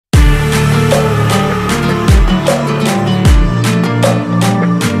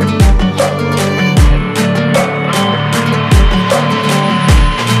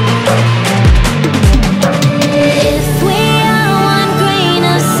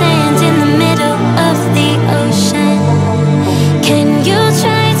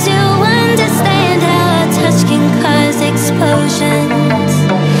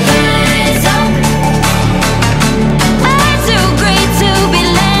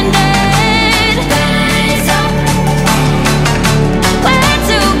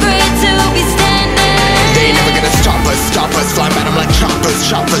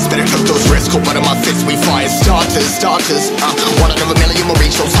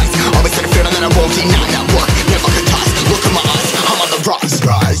won't deny. That work never could toss. Look in my eyes, I'm on the rise.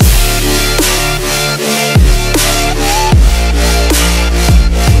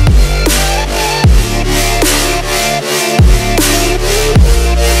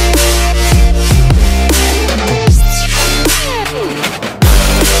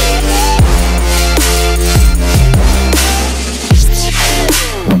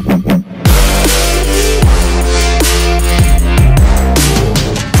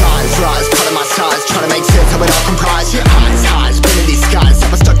 Trying to make sense of it all comprised. Yeah, highs, been in these skies.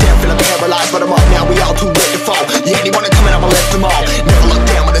 Never stuck down, feeling paralyzed, but I'm up now, we all too late to fall. Yeah, anyone coming, I'ma lift them all. Never look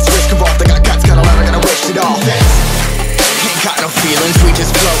down when there's risk involved. I got guts, got a lot, I gotta risk it all. Ain't got no feelings, we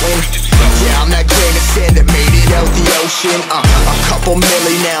just flowing. Yeah, I'm that grain of sand that made it out the ocean. A couple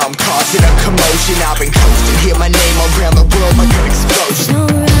milli now, I'm causing a commotion. I've been coasting, hear my name around the world like an explosion. So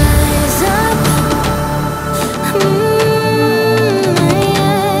rise up.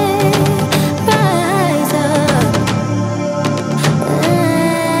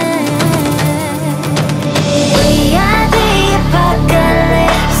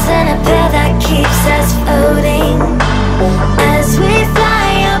 Keeps us floating as we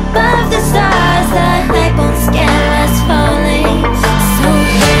fly above the stars. The light won't scare us falling. So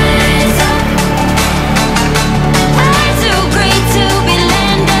rise up. I'm too great to be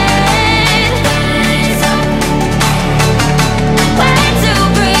landed. Rise up. Way too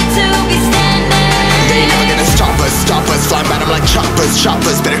great to be standing. They never gonna stop us. Fly by them like choppers.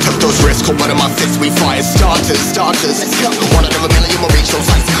 Better took those risks. Hold one of my fists, we fly as starters. Let's go. One out of a million will reach those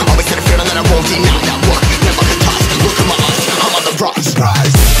heights. Always had a feeling that I won't deny. That work never could toss. Look in my eyes, I'm on the rise.